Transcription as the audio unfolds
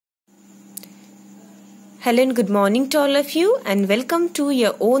Hello and good morning to all of you and welcome to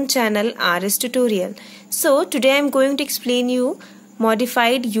your own channel RS Tutorial. So today I am going to explain you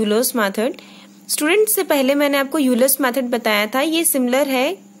modified Euler's method. Students से पहले मैंने आपको Euler's method बताया था, ये similar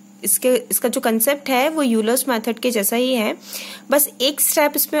है, इसका जो कंसेप्ट है वो यूलर्स मेथड के जैसा ही है, बस एक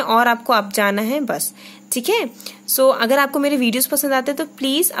स्टेप इसमें और आपको आप जाना है बस, ठीक है। सो अगर आपको मेरे वीडियोस पसंद आते हैं तो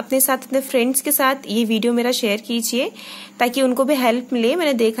प्लीज अपने साथ अपने फ्रेंड्स के साथ ये वीडियो मेरा शेयर कीजिए ताकि उनको भी हेल्प मिले।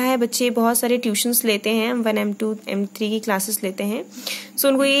 मैंने देखा है बच्चे बहुत सारे ट्यूशंस लेते हैं, M1 M2 M3 की क्लासेस लेते हैं, सो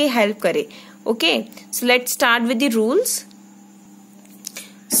उनको ये हेल्प करे। Okay, so let's start with the rules.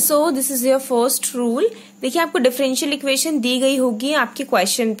 So this is your first rule. देखिए आपको डिफरेंशियल इक्वेशन दी गई होगी आपके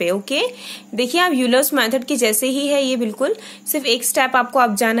क्वेश्चन पे। ओके, देखिए आप यूलर्स मेथड के जैसे ही है ये, बिल्कुल सिर्फ एक स्टेप आपको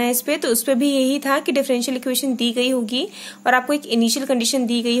अब जाना है इस पे। तो उस पे भी यही था कि डिफरेंशियल इक्वेशन दी गई होगी और आपको एक इनिशियल कंडीशन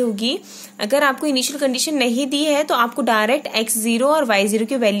दी गई होगी। अगर आपको इनिशियल कंडीशन नहीं दी है तो आपको डायरेक्ट x0 और y0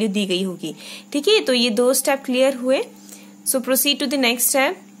 की वैल्यू दी गई होगी, ठीक है। तो ये दो स्टेप क्लियर हुए। सो proceed to the next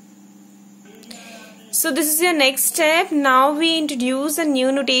step. So this is your next step. Now we introduce a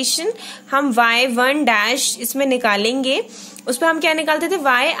new notation. हम y1 dash इसमें निकालेंगे। उस पर हम क्या निकालते थे,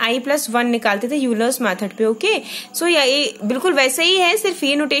 yi+1 निकालते थे यूलर्स मेथड पे। ओके, सो ये बिल्कुल वैसे ही है, सिर्फ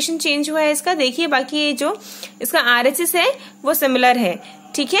ये नोटेशन चेंज हुआ है इसका। देखिए बाकी ये जो इसका RHS है वो सिमिलर है,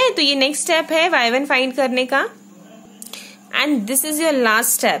 ठीक है। तो ये नेक्स्ट स्टेप है y1 फाइंड करने का and this is your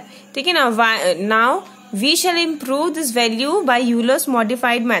last step, ठीक है ना। Now we shall improve this value by Euler's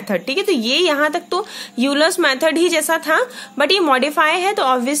modified method, ठीक है। तो ये यहाँ तक तो यूलर्स मेथड ही जैसा था, बट ये मॉडिफाई है तो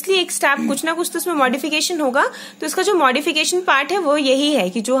ऑब्वियसली एक स्टेप कुछ ना कुछ तो इसमें मॉडिफिकेशन होगा। तो इसका जो मॉडिफिकेशन पार्ट है वो यही है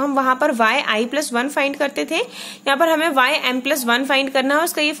कि जो हम वहां पर yi+1 फाइंड करते थे, यहाँ पर हमें ym+1 फाइंड करना है।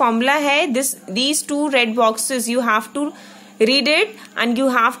 उसका ये फॉर्मूला है, these two red boxes you have to read it and you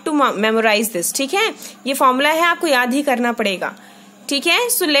have to memorise this, ठीक है। ये फॉर्मूला है, आपको याद ही करना पड़ेगा, ठीक है।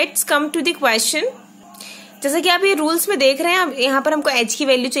 So let's come to the question. जैसा कि आप ये रूल्स में देख रहे हैं, यहाँ पर हमको h की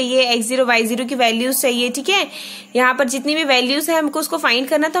वैल्यू चाहिए, x0 y0 की वैल्यूज चाहिए, ठीक है। यहाँ पर जितनी भी वैल्यूज है हमको उसको फाइंड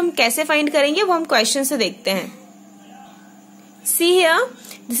करना, तो हम कैसे फाइंड करेंगे वो हम क्वेश्चन से देखते हैं। See here,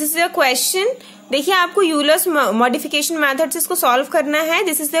 this is your question. देखिए आपको यूलर्स मॉडिफिकेशन मेथड से इसको सॉल्व करना है।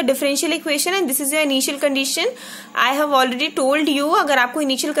 This is the differential equation and this is your initial condition. I have already told you, अगर आपको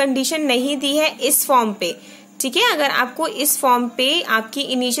इनिशियल कंडीशन नहीं दी है इस फॉर्म पे, ठीक है, अगर आपको इस फॉर्म पे आपकी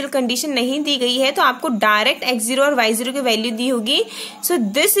इनिशियल कंडीशन नहीं दी गई है तो आपको डायरेक्ट x0 और y0 की वैल्यू दी होगी। So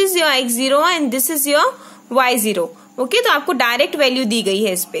this is your x0 and this is your y0। Okay, तो आपको डायरेक्ट वैल्यू दी गई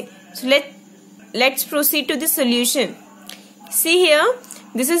है इस पे। So let's proceed to the solution. See here,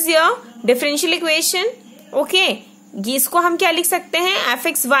 this is your differential equation. Okay, इसको हम क्या लिख सकते हैं,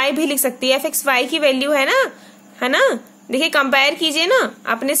 fxy भी लिख सकते हैं। fxy की वैल्यू है ना। देखिए कंपेयर कीजिए ना,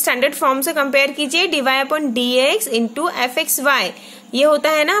 अपने स्टैंडर्ड फॉर्म से कंपेयर कीजिए, dy/dx इंटू fxy, ये होता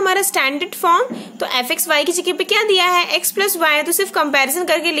है ना हमारा स्टैंडर्ड फॉर्म। तो fxy की जगह पे क्या दिया है, x+y, तो सिर्फ कंपैरिजन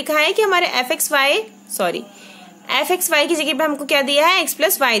करके लिखा है कि हमारे fxy की जगह पे हमको क्या दिया है,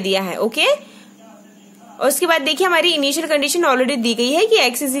 x+y दिया है। ओके, और उसके बाद देखिए हमारी इनिशियल कंडीशन ऑलरेडी दी गई है कि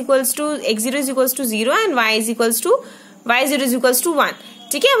x0 = 0 एंड y0 = 1,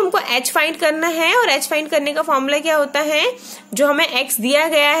 ठीक है। अब हमको h फाइंड करना है और h फाइंड करने का फॉर्मूला क्या होता है, जो हमें x दिया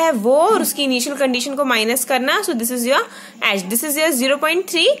गया है वो और उसकी इनिशियल कंडीशन को माइनस करना। So this is your h, this is your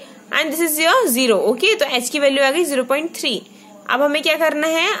 0.3 and this is your 0। Okay, तो h की वैल्यू आ गई 0.3। अब हमें क्या करना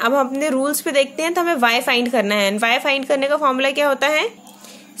है, अब हम अपने रूल्स पे देखते हैं, तो हमें y फाइंड करना है। y फाइंड करने का फॉर्मूला क्या होता है,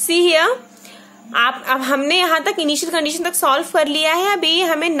 सी हियर, अब हमने यहाँ तक इनिशियल कंडीशन तक सॉल्व कर लिया है, अभी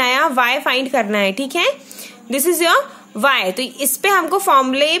हमें नया y फाइंड करना है, ठीक है। दिस इज योर y, तो इस पे हमको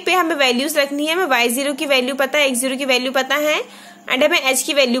फॉर्मूले पे हमें वैल्यूज रखनी है। हमें y0 की वैल्यू पता है, x0 की वैल्यू पता है एंड हमें h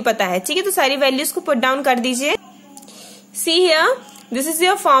की वैल्यू पता है, ठीक है। तो सारी वैल्यूज को पुट डाउन कर दीजिए। See here, this is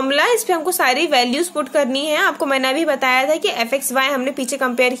your formula, इस पे हमको सारी वैल्यूज पुट करनी है। आपको मैंने अभी बताया था कि fxy हमने पीछे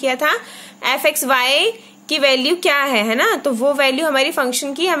कंपेयर किया था, fxy की वैल्यू क्या है ना, तो वो वैल्यू हमारी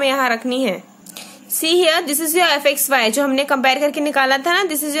फंक्शन की हमें यहाँ रखनी है। See here, this is your fxy, जो हमने कंपेयर करके निकाला था ना,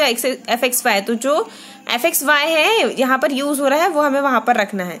 दिस इज योर fxy। तो जो fxy है यहाँ पर यूज हो रहा है वो हमें वहां पर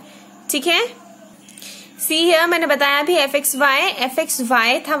रखना है, ठीक है। सी हियर, मैंने बताया भी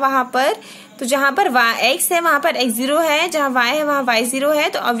fxy था वहां पर, तो जहां पर x है वहां पर x0 है, जहां y है वहां y0 है।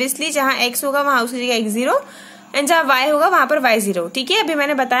 तो ऑब्वियसली जहां x होगा वहां उसकी जगह x0 एंड जहां y होगा वहां पर y0, ठीक है। अभी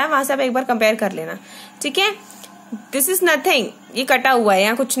मैंने बताया, वहां से आप एक बार कंपेयर कर लेना, ठीक है। दिस इज नथिंग, ये कटा हुआ है,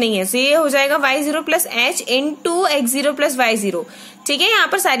 यहाँ कुछ नहीं है। सो ये हो जाएगा y0 + h into x0 + y0, ठीक है। यहाँ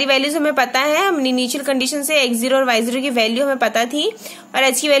पर सारी वैल्यूज हमें पता है, हम इनिशियल कंडीशन से x0 और y0 की वैल्यू हमें पता थी और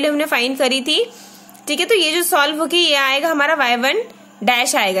h की वैल्यू हमने फाइंड करी थी, ठीक है। तो ये जो सॉल्व होगी ये आएगा हमारा y1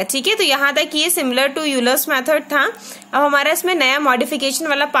 डैश आएगा, ठीक है। तो यहाँ तक ये सिमिलर टू यूलर्स मेथड था। अब हमारा इसमें नया मॉडिफिकेशन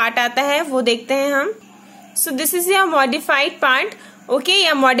वाला पार्ट आता है, वो देखते हैं हम। So this is your modified part. Okay,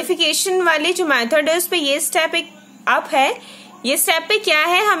 या मॉडिफिकेशन वाले जो मेथड है उस पे ये स्टेप एक अप है। ये स्टेप पे क्या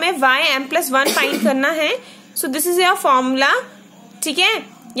है, हमें y(m+1) फाइंड करना है। So this is your formula. ठीक है,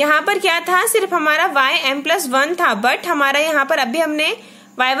 यहाँ पर क्या था, सिर्फ हमारा y(m+1) था, बट हमारा यहाँ पर अभी हमने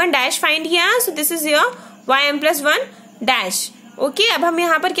y1' फाइंड किया। So this is your y(m+1'। Okay, अब हम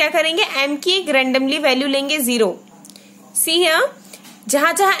यहाँ पर क्या करेंगे, m की एक रेंडमली वैल्यू लेंगे 0। सी हियर,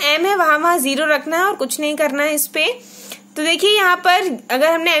 जहां जहां m है वहां वहां 0 रखना है और कुछ नहीं करना है इस पे। तो देखिए यहाँ पर अगर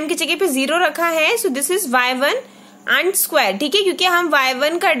हमने m की जगह पे 0 रखा है, so this is y1 and square. ठीक है, क्योंकि हम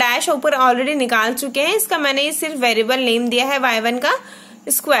y1 का डैश ऊपर ऑलरेडी निकाल चुके हैं, इसका मैंने ये सिर्फ वेरिएबल नेम दिया है y1 का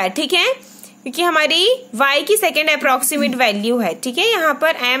स्क्वायर। ठीक है, क्योंकि हमारी y की सेकेंड अप्रोक्सीमेट वैल्यू है। ठीक है, यहाँ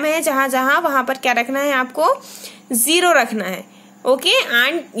पर m है जहां जहां वहां पर क्या रखना है, आपको 0 रखना है। ओके,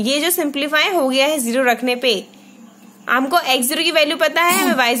 एंड ये जो सिंप्लीफाई हो गया है 0 रखने पे, हमको x0 की वैल्यू पता है,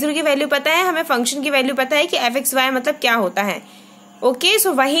 हमें y0 की वैल्यू पता है, हमें फंक्शन की वैल्यू पता है कि fxy मतलब क्या होता है। ओके,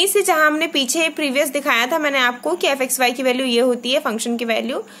 सो वहीं से जहां हमने पीछे प्रीवियस दिखाया था मैंने आपको कि fxy की वैल्यू ये होती है फंक्शन की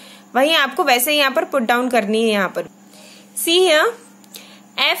वैल्यू, वहीं आपको वैसे यहाँ पर पुट डाउन करनी है। यहाँ पर सी हियर,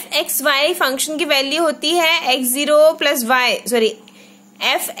 fxy फंक्शन की वैल्यू होती है x0 plus y, sorry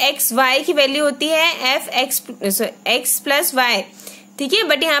fxy की वैल्यू होती है x प्लस y। ठीक है,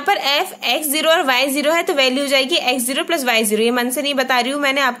 बट यहाँ पर x0 और y0 है तो वैल्यू हो जाएगी x0 प्लस y0। ये मन से नहीं बता रही हूँ,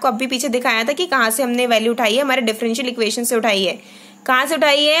 मैंने आपको अभी पीछे दिखाया था कि कहाँ से हमने वैल्यू उठाई है, हमारे डिफरेंशियल इक्वेशन से उठाई है। कहाँ से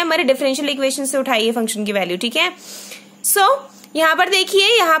उठाई है, हमारे डिफरेंशियल इक्वेशन से उठाई है फंक्शन की वैल्यू। ठीक है, सो यहाँ पर देखिए,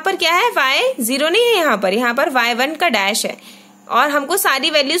 यहाँ पर क्या है, y0 नहीं है, यहाँ पर y1 का डैश है और हमको सारी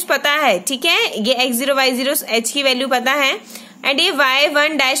वैल्यूज पता है। ठीक है, ये x0 y0 h की वैल्यू पता है एंड ये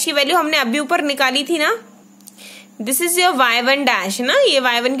y1 डैश की वैल्यू हमने अभी ऊपर निकाली थी ना, this is your y1 dash ना, ये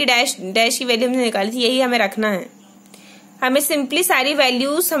y1 की डैश की वैल्यू हमने निकाली थी, यही हमें रखना है। हमें सिंपली सारी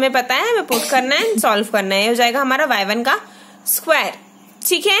वैल्यूज हमें पता है, हमें पुट करना है, सॉल्व करना है, हो जाएगा हमारा y1 का स्क्वायर।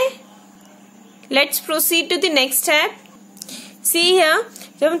 ठीक है, let's proceed to the next step. See here,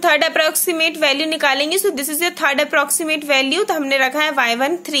 जब हम थर्ड अप्रोक्सीमेट वैल्यू निकालेंगे, so this is your third approximate value. तो हमने रखा है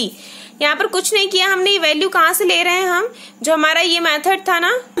y1 3। यहाँ पर कुछ नहीं किया हमने, ये वैल्यू कहाँ से ले रहे हैं हम, जो हमारा ये मेथड था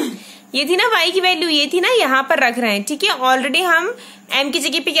ना, ये थी ना y की वैल्यू, ये थी ना, यहाँ पर रख रहे हैं। ठीक है, ऑलरेडी हम m की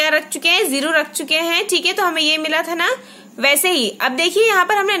जगह पे क्या रख चुके हैं, 0 रख चुके हैं। ठीक है, तो हमें ये मिला था ना, वैसे ही अब देखिए यहाँ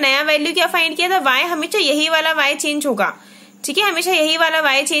पर हमने नया वैल्यू क्या फाइंड किया था, y, हमेशा यही वाला y चेंज होगा। ठीक है, हमेशा यही वाला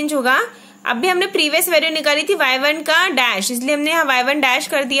y चेंज होगा। अब भी हमने प्रीवियस वैल्यू निकाली थी y1 का डैश, इसलिए हमने यहाँ y1 डैश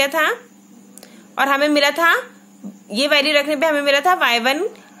कर दिया था और हमें मिला था, ये वैल्यू रखने पे हमें मिला था y1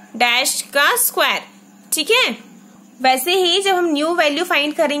 डैश का स्क्वायर। ठीक है, वैसे ही जब हम न्यू वैल्यू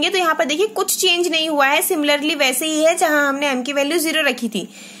फाइंड करेंगे तो यहाँ पर देखिए कुछ चेंज नहीं हुआ है, सिमिलरली वैसे ही है जहां हमने m की वैल्यू 0 रखी थी,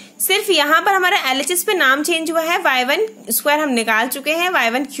 सिर्फ यहाँ पर हमारा LHS पे नाम चेंज हुआ है। y1 स्क्वायर हम निकाल चुके हैं,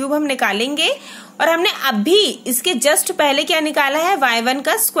 y1 क्यूब हम निकालेंगे और हमने अभी इसके जस्ट पहले क्या निकाला है, y1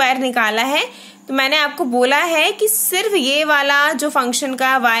 का स्क्वायर निकाला है। तो मैंने आपको बोला है कि सिर्फ ये वाला जो फंक्शन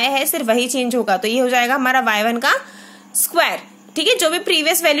का y है सिर्फ वही चेंज होगा, तो ये हो जाएगा हमारा y1 का स्क्वायर। ठीक है, जो भी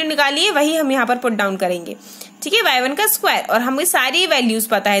प्रीवियस वैल्यू निकाली है वही हम यहाँ पर पुट डाउन करेंगे। ठीक है, y1 का स्क्वायर, और हमें सारी वैल्यूज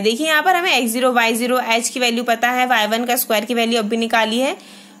पता है। देखिए यहाँ पर हमें x0 y0 h की वैल्यू पता है, y1 का स्क्वायर की वैल्यू अभी निकाली है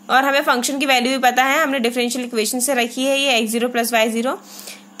और हमें फंक्शन की वैल्यू भी पता है, हमने डिफरेंशियल इक्वेशन से रखी है ये x0 प्लस y0।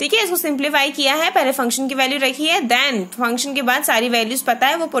 ठीक है, इसको सिंप्लीफाई किया है, पहले फंक्शन की वैल्यू रखी है, देन फंक्शन के बाद सारी वैल्यूज पता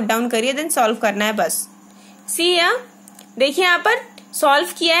है वो पुट डाउन करिए, देन सॉल्व करना है बस। सी या देखिए यहाँ पर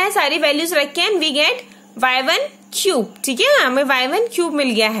सॉल्व किया है, सारी वैल्यूज रखे हैं, वी गेट y1 क्यूब। ठीक है, हमें y1 क्यूब मिल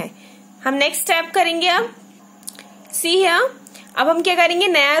गया है। हम नेक्स्ट स्टेप करेंगे अब। सी हियर, अब हम क्या करेंगे,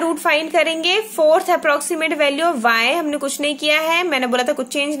 नया रूट फाइंड करेंगे, fourth approximate value of y। हमने कुछ नहीं किया है, मैंने बोला था कुछ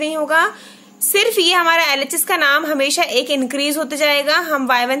चेंज नहीं होगा, सिर्फ ये हमारा LHS का नाम हमेशा एक इंक्रीज होते जाएगा। हम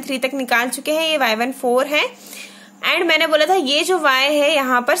y1 3 तक निकाल चुके हैं, ये y1 4 है एंड मैंने बोला था ये जो y है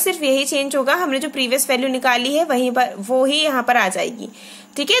यहाँ पर सिर्फ यही चेंज होगा, हमने जो प्रीवियस वैल्यू निकाली है वहीं पर वो ही यहाँ पर आ जाएगी।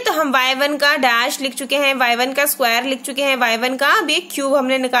 ठीक है, तो हम y1 का डैश लिख चुके हैं, y1 का स्क्वायर लिख चुके हैं, y1 का अब एक क्यूब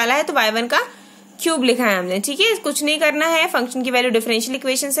हमने निकाला है तो y1 का क्यूब लिखा है हमने। ठीक है, कुछ नहीं करना है, फंक्शन की वैल्यू डिफरेंशियल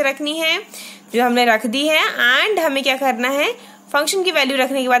इक्वेशन से रखनी है जो हमने रख दी है एंड हमें क्या करना है, फंक्शन की वैल्यू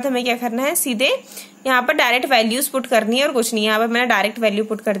रखने के बाद हमें क्या करना है, सीधे यहाँ पर डायरेक्ट वैल्यूज पुट करनी है और कुछ नहीं। यहाँ पर मैंने डायरेक्ट वैल्यू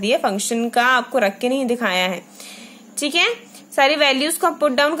पुट कर दी है, फंक्शन का आपको रख के नहीं दिखाया है। ठीक है, सारी वैल्यूज को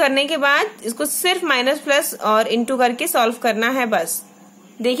पुट डाउन करने के बाद इसको सिर्फ माइनस प्लस और इनटू करके सॉल्व करना है बस।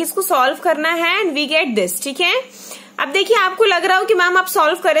 देखिए इसको सॉल्व करना है एंड वी गेट दिस। ठीक है, अब देखिए आपको लग रहा हो कि मैम आप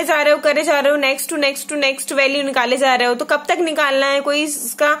सॉल्व करे जा रहे हो नेक्स्ट टू नेक्स्ट वैल्यू निकाले जा रहे हो, तो कब तक निकालना है, कोई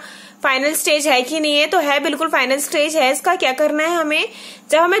इसका फाइनल स्टेज है कि नहीं है, तो है, बिल्कुल फाइनल स्टेज है इसका। क्या करना है हमें,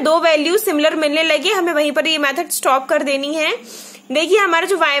 जब हमें दो वैल्यू सिमिलर मिलने लगे हमें वहीं पर ये मेथड स्टॉप कर देनी है। देखिए हमारा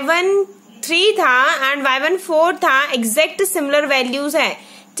जो y1 3 था एंड y1 4 था, एग्जैक्ट सिमिलर वैल्यूज है,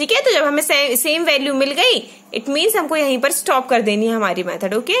 ठीक है। तो जब हमें सेम वैल्यू मिल गई, इट मीन्स हमको यहीं पर स्टॉप कर देनी है हमारी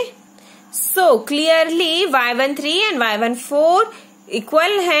method, okay. So clearly y1 3 and y1 4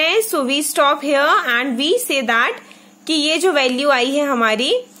 equal है, so we stop here and we say that कि ये जो वैल्यू आई है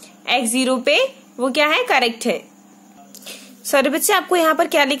हमारी x0 पे वो क्या है, करेक्ट है। सॉरी बच्चे, आपको यहाँ पर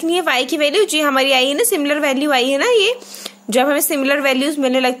क्या लिखनी है, y की वैल्यू जी हमारी आई है ना, सिमिलर वैल्यू आई है ना, ये जब हमें सिमिलर वैल्यूज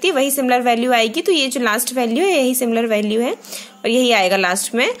मिलने लगती है वही सिमिलर वैल्यू आएगी, तो ये जो लास्ट वैल्यू है यही सिमिलर वैल्यू है और यही आएगा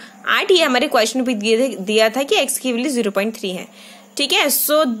लास्ट में 8। ये हमारे क्वेश्चन पे दिया था कि x की वैल्यू 0.3 है, ठीक है।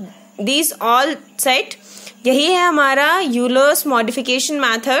 सो दिस ऑल सेट, यही है हमारा Euler's modification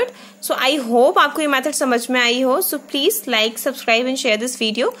method. So I hope आपको ये मेथड समझ में आई हो। So please like, subscribe and share this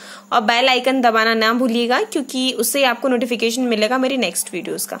video और बेल आइकन दबाना ना भूलिएगा, क्योंकि उससे आपको नोटिफिकेशन मिलेगा मेरी नेक्स्ट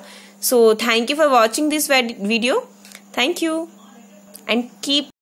वीडियोस का। So thank you for watching this video, thank you and keep